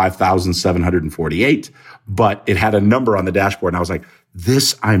number 5,748, but it had a number on the dashboard. And I was like,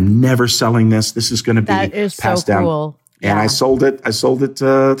 I'm never selling this. This is going to be passed down. Cool. And I sold it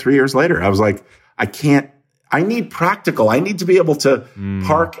 3 years later. I was like, I need practical. I need to be able to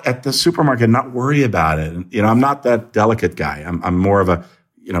park at the supermarket and not worry about it. And, I'm not that delicate guy. I'm more of a,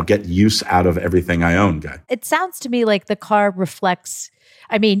 get use out of everything I own guy. It sounds to me like the car reflects,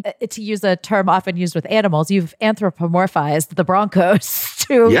 I mean, to use a term often used with animals, you've anthropomorphized the Broncos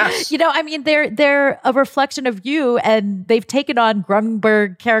to, yes. I mean, they're a reflection of you, and they've taken on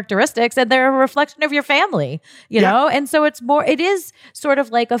Grunberg characteristics, and they're a reflection of your family, you know? And so it is sort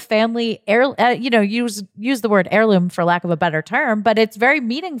of like a family use the word heirloom for lack of a better term, but it's very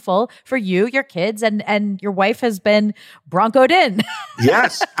meaningful for you, your kids, and your wife has been Broncoed in.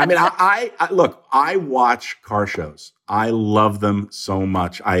 Yes. I mean, I watch car shows. I love them so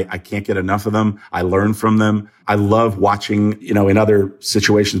much. I can't get enough of them. I learn from them. I love watching, in other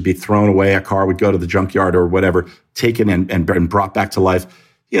situations, be thrown away. A car would go to the junkyard or whatever, taken and brought back to life.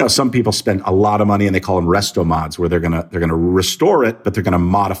 Some people spend a lot of money and they call them resto mods, where they're gonna restore it, but they're gonna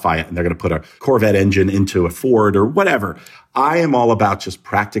modify it and they're gonna put a Corvette engine into a Ford or whatever. I am all about just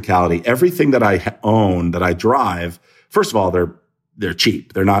practicality. Everything that I own, that I drive, first of all, they're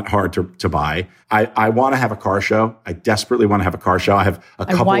cheap. They're not hard to buy. I want to have a car show. I desperately want to have a car show. I have a couple of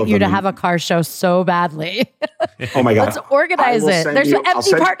them. I want you to have a car show so badly. Oh my God. Let's organize it. There's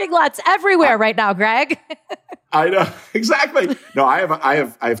empty parking lots everywhere right now, Greg. I know. Exactly. No, I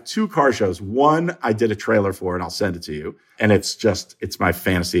have 2 car shows. One I did a trailer for, and I'll send it to you. And it's my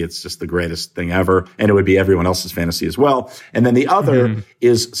fantasy. It's just the greatest thing ever. And it would be everyone else's fantasy as well. And then the other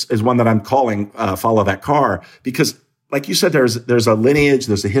is one that I'm calling Follow That Car, because like you said, there's a lineage,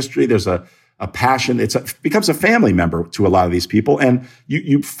 there's a history, there's a passion. It becomes a family member to a lot of these people. And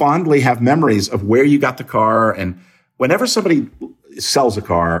you fondly have memories of where you got the car. And whenever somebody sells a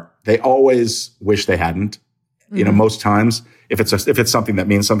car, they always wish they hadn't, most times, if it's something that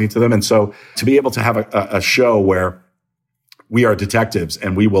means something to them. And so to be able to have a show where we are detectives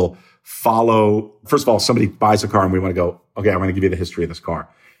and we will follow, first of all, somebody buys a car and we want to go, okay, I want to give you the history of this car.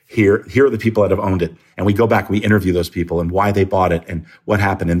 Here are the people that have owned it. And we go back, we interview those people and why they bought it and what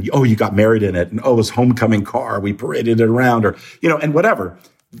happened. And, you got married in it. And, it was homecoming car. We paraded it around and whatever.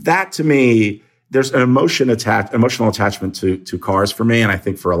 That to me, there's an emotional attachment to cars for me, and I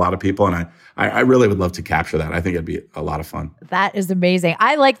think for a lot of people, and I really would love to capture that. I think it'd be a lot of fun. That is amazing.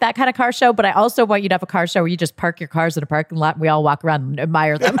 I like that kind of car show, but I also want you to have a car show where you just park your cars in a parking lot and we all walk around and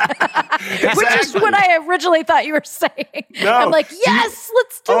admire them. Exactly. Which is what I originally thought you were saying. No. I'm like, yes,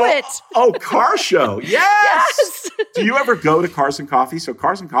 let's do it. Oh, car show. Yes. Do you ever go to Cars and Coffee? So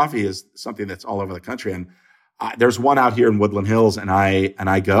Cars and Coffee is something that's all over the country. And there's one out here in Woodland Hills, and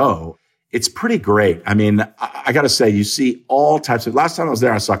I go. It's pretty great. I mean, I got to say, you see all types of. Last time I was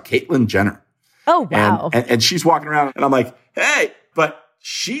there, I saw Caitlyn Jenner. Oh, wow. And she's walking around, and I'm like, hey, but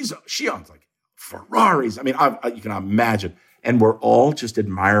she owns like Ferraris. I mean, you can imagine. And we're all just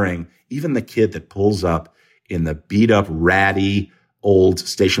admiring, even the kid that pulls up in the beat up, ratty old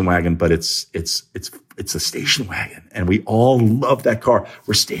station wagon, but it's a station wagon, and we all love that car.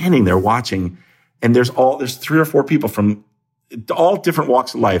 We're standing there watching, and there's 3 or 4 people from all different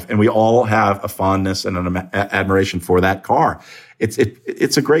walks of life, and we all have a fondness and an admiration for that car. It's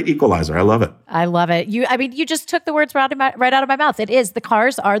a great equalizer. I love it. I love it. You just took the words right out of my mouth. It is. The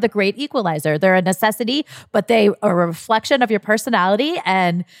cars are the great equalizer. They're a necessity, but they are a reflection of your personality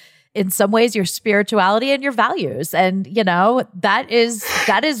and in some ways your spirituality and your values. And, that is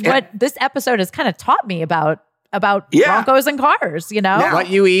what this episode has kind of taught me about Broncos and cars, Now, what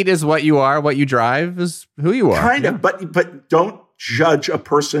you eat is what you are. What you drive is who you are. Kind of, but don't judge a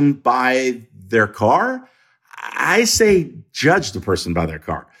person by their car. I say judge the person by their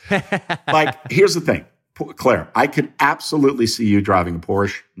car. Like, here's the thing, Claire, I could absolutely see you driving a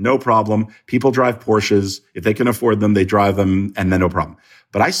Porsche. No problem. People drive Porsches. If they can afford them, they drive them, and then no problem.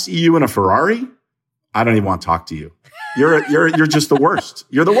 But I see you in a Ferrari. I don't even want to talk to you. You're just the worst.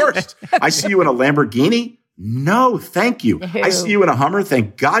 You're the worst. I see you in a Lamborghini. No, thank you. I see you in a Hummer.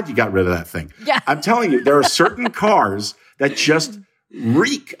 Thank God you got rid of that thing. Yeah. I'm telling you, there are certain cars that just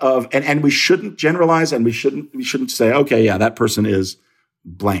reek of, and we shouldn't generalize, and we shouldn't say, okay, yeah, that person is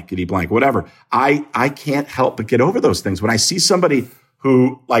blankety blank, whatever. I can't help but get over those things. When I see somebody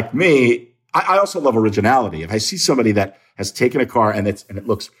who, like me, I also love originality. If I see somebody that has taken a car and it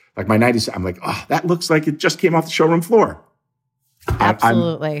looks like my 90s, I'm like, oh, that looks like it just came off the showroom floor.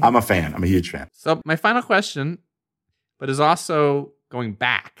 Absolutely. I'm a fan. I'm a huge fan. So my final question, but is also going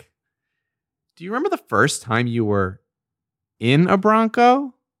back. Do you remember the first time you were in a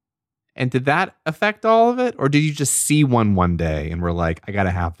Bronco? And did that affect all of it? Or did you just see one day and were like, I got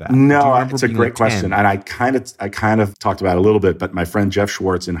to have that? No, it's a great question. And I kind of talked about it a little bit, but my friend Jeff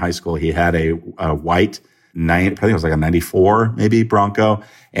Schwartz in high school, he had a white, I think it was like a 94 maybe Bronco.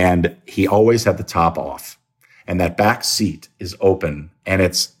 And he always had the top off. And that back seat is open, and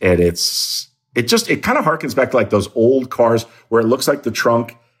it kind of harkens back to like those old cars where it looks like the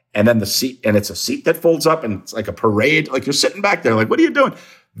trunk and then the seat, and it's a seat that folds up, and it's like a parade. Like you're sitting back there, like, what are you doing?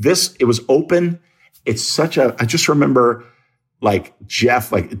 It was open. It's I just remember like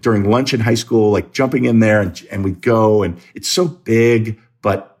Jeff, like during lunch in high school, like jumping in there and we'd go, and it's so big,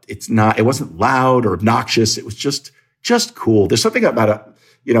 but it wasn't loud or obnoxious. It was just cool. There's something about it.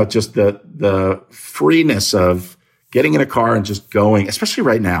 Just the freeness of getting in a car and just going, especially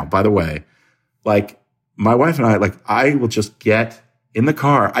right now, by the way, like my wife and I, like I will just get in the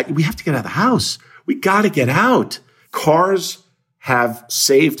car. We have to get out of the house. We got to get out. Cars have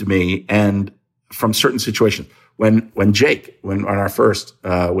saved me and from certain situations. When Jake, on our first,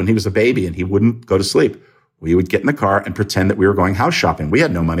 when he was a baby and he wouldn't go to sleep, we would get in the car and pretend that we were going house shopping. We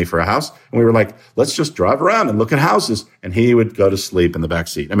had no money for a house. And we were like, let's just drive around and look at houses. And he would go to sleep in the back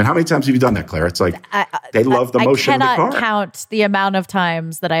seat. I mean, how many times have you done that, Claire? It's like, they love the motion of the car. I cannot count the amount of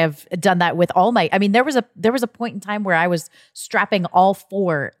times that I have done that with all my, I mean, there was a point in time where I was strapping all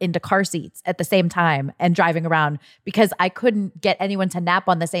 4 into car seats at the same time and driving around because I couldn't get anyone to nap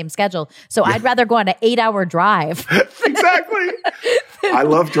on the same schedule. So I'd rather go on an 8-hour drive. Exactly. I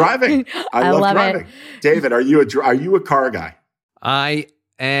love driving. I love driving. David, are you a car guy? I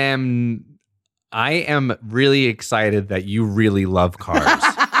am really excited that you really love cars.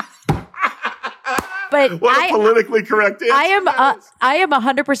 But what a politically correct answer. I am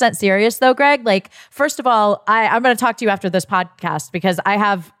 100% serious though, Greg. Like, first of all, I'm going to talk to you after this podcast because I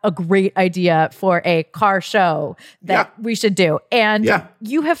have a great idea for a car show that we should do. And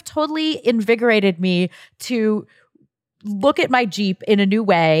you have totally invigorated me to look at my Jeep in a new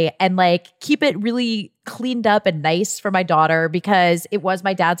way and like keep it really cleaned up and nice for my daughter because it was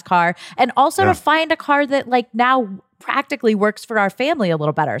my dad's car, and also to find a car that like now practically works for our family a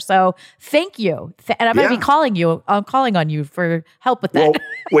little better. So thank you. And I'm going to be calling on you for help with that. Well,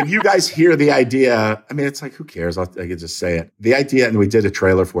 when you guys hear the idea, I mean, it's like, who cares? I can just say it. The idea, and we did a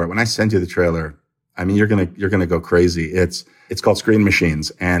trailer for it. When I send you the trailer, I mean, you're going to go crazy. It's called Screen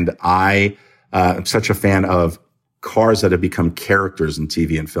Machines. And I I'm such a fan of cars that have become characters in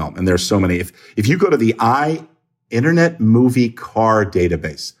TV and film. And there's so many. If you go to the Internet Movie Car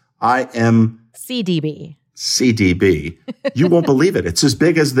Database, CDB, you won't believe it. It's as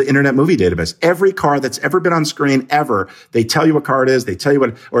big as the Internet Movie Database. Every car that's ever been on screen ever, they tell you what car it is. They tell you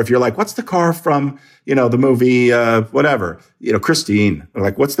what, or if you're like, what's the car from, the movie, whatever, Christine, or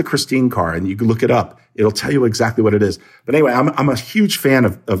like, what's the Christine car? And you can look it up. It'll tell you exactly what it is. But anyway, I'm a huge fan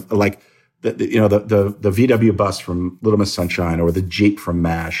of like the VW bus from Little Miss Sunshine, or the Jeep from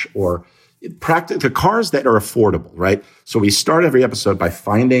MASH, or the cars that are affordable, right? So we start every episode by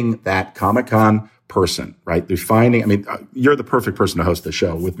finding that Comic-Con person, right? You're the perfect person to host the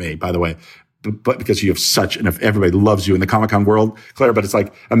show with me, by the way, but because you have everybody loves you in the Comic-Con world, Claire, but it's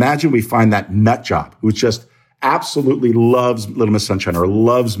like, imagine we find that nut job who just absolutely loves Little Miss Sunshine, or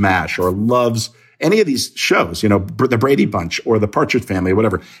loves MASH, or loves any of these shows, the Brady Bunch or the Partridge Family or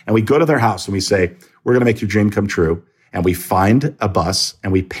whatever. And we go to their house and we say, we're going to make your dream come true. And we find a bus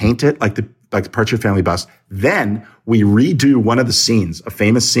and we paint it like the Partridge Family bus. Then we redo one of the scenes, a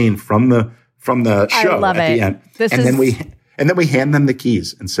famous scene from the show at the end. And then we hand them the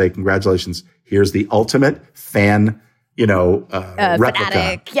keys and say, congratulations, here's the ultimate fan, replica.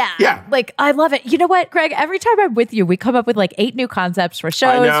 Fanatic. Yeah. Like, I love it. You know what, Greg? Every time I'm with you, we come up with like 8 new concepts for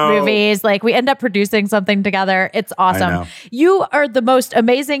shows, movies. Like, we end up producing something together. It's awesome. You are the most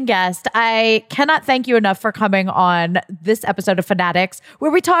amazing guest. I cannot thank you enough for coming on this episode of Fanatics, where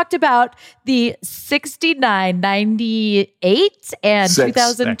we talked about the 69, 98, and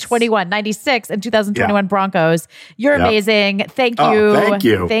 2021, 96 and 2021 Broncos. You're amazing. Thank you. Thank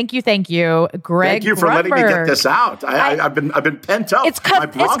you. Thank you, Greg. Thank you for letting me get this out. I've been pent up. It's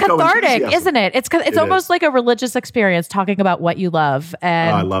cathartic, isn't it? It's almost like a religious experience, talking about what you love.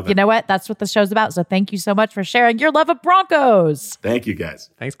 And I love it. You know what? That's what the show's about. So thank you so much for sharing your love of Broncos. Thank you, guys.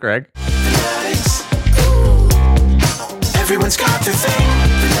 Thanks, Greg. Everyone's got their thing.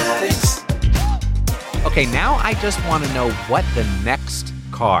 Okay, now I just want to know what the next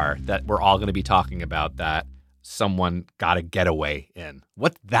car that we're all going to be talking about that someone got a getaway in.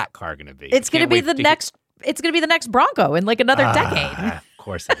 What's that car going to be? It's going to be the next Bronco in like another decade. Of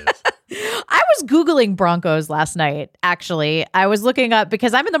course it is. I was Googling Broncos last night, actually. I was looking up,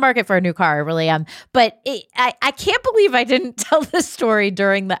 because I'm in the market for a new car, I really am. But I can't believe I didn't tell this story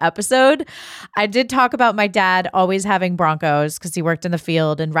during the episode. I did talk about my dad always having Broncos because he worked in the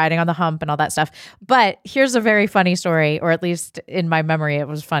field and riding on the hump and all that stuff. But here's a very funny story, or at least in my memory, it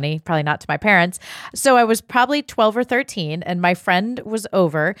was funny, probably not to my parents. So I was probably 12 or 13, and my friend was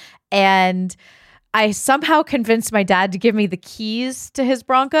over, and I somehow convinced my dad to give me the keys to his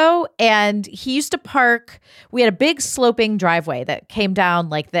Bronco, and he used to park. We had a big sloping driveway that came down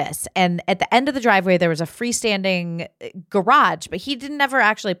like this, and at the end of the driveway there was a freestanding garage, but he didn't ever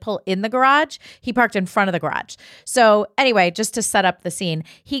actually pull in the garage. He parked in front of the garage. So anyway, just to set up the scene,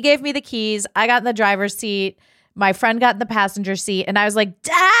 he gave me the keys. I got in the driver's seat. My friend got in the passenger seat, and I was like,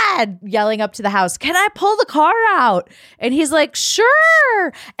 Dad, yelling up to the house, can I pull the car out? And he's like,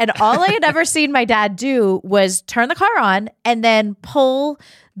 sure. And all I had ever seen my dad do was turn the car on and then pull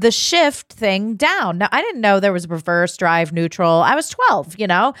the shift thing down. Now, I didn't know there was reverse, drive, neutral. I was 12,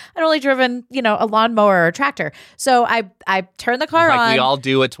 I'd only driven, a lawnmower or a tractor. So I turned the car on. Like we all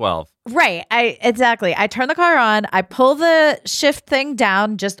do at 12. Right. Exactly. I turn the car on, I pull the shift thing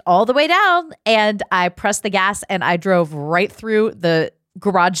down, just all the way down, and I press the gas, and I drove right through the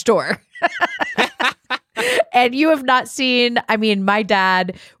garage door. And you have not seen, my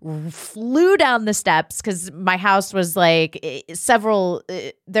dad flew down the steps, because my house was like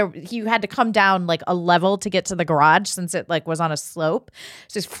you had to come down like a level to get to the garage, since it like was on a slope.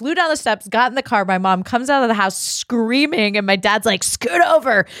 So he flew down the steps, got in the car. My mom comes out of the house screaming, and my dad's like, scoot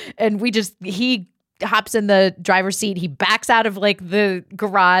over. And he hops in the driver's seat. He backs out of like the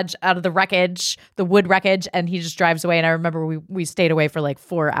garage, out of the wreckage, the wood wreckage, and he just drives away. And I remember we stayed away for like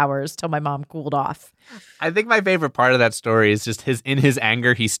 4 hours till my mom cooled off. I think my favorite part of that story is just in his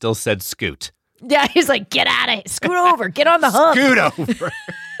anger, he still said scoot. Yeah, he's like, get out of it. Scoot over. Get on the hump. Scoot over.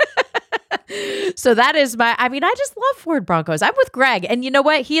 So that is I just love Ford Broncos. I'm with Greg. And you know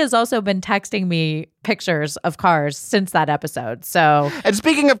what? He has also been texting me pictures of cars since that episode. So, and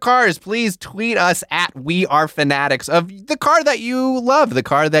speaking of cars, please tweet us at We Are Fanatics of the car that you love, the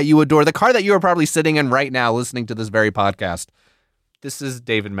car that you adore, the car that you are probably sitting in right now listening to this very podcast. This is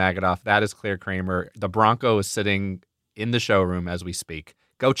David Magadoff. That is Claire Kramer. The Bronco is sitting in the showroom as we speak.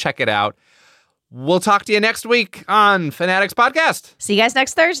 Go check it out. We'll talk to you next week on Fanatics Podcast. See you guys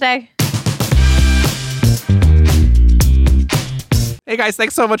next Thursday. Hey guys,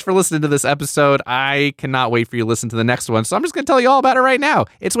 thanks so much for listening to this episode. I cannot wait for you to listen to the next one, so I'm just going to tell you all about it right now.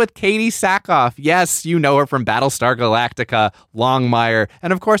 It's with Katie Sackhoff. Yes, you know her from Battlestar Galactica, Longmire,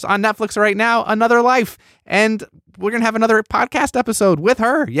 and of course on Netflix right now, Another Life. And we're going to have another podcast episode with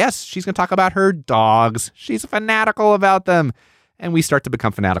her. Yes, she's going to talk about her dogs. She's fanatical about them. And we start to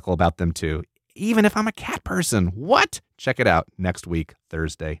become fanatical about them too. Even if I'm a cat person. What? Check it out next week,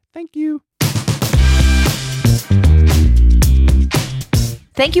 Thursday. Thank you.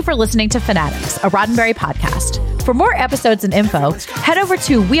 Thank you for listening to Fanatics, a Roddenberry podcast. For more episodes and info, head over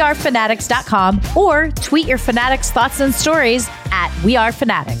to wearefanatics.com or tweet your Fanatics thoughts and stories at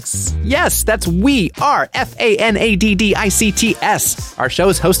wearefanatics. Yes, that's We Are, FANADDICTS. Our show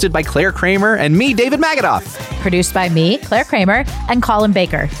is hosted by Claire Kramer and me, David Magadoff. Produced by me, Claire Kramer, and Colin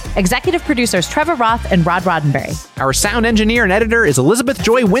Baker. Executive producers Trevor Roth and Rod Roddenberry. Our sound engineer and editor is Elizabeth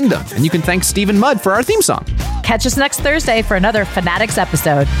Joy Wyndham, and you can thank Stephen Mudd for our theme song. Catch us next Thursday for another Fanatics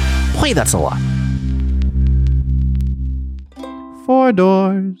episode. Boy, that's a lot. 4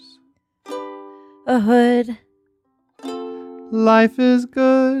 doors. A hood. Life is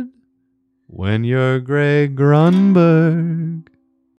good when you're Greg Grunberg.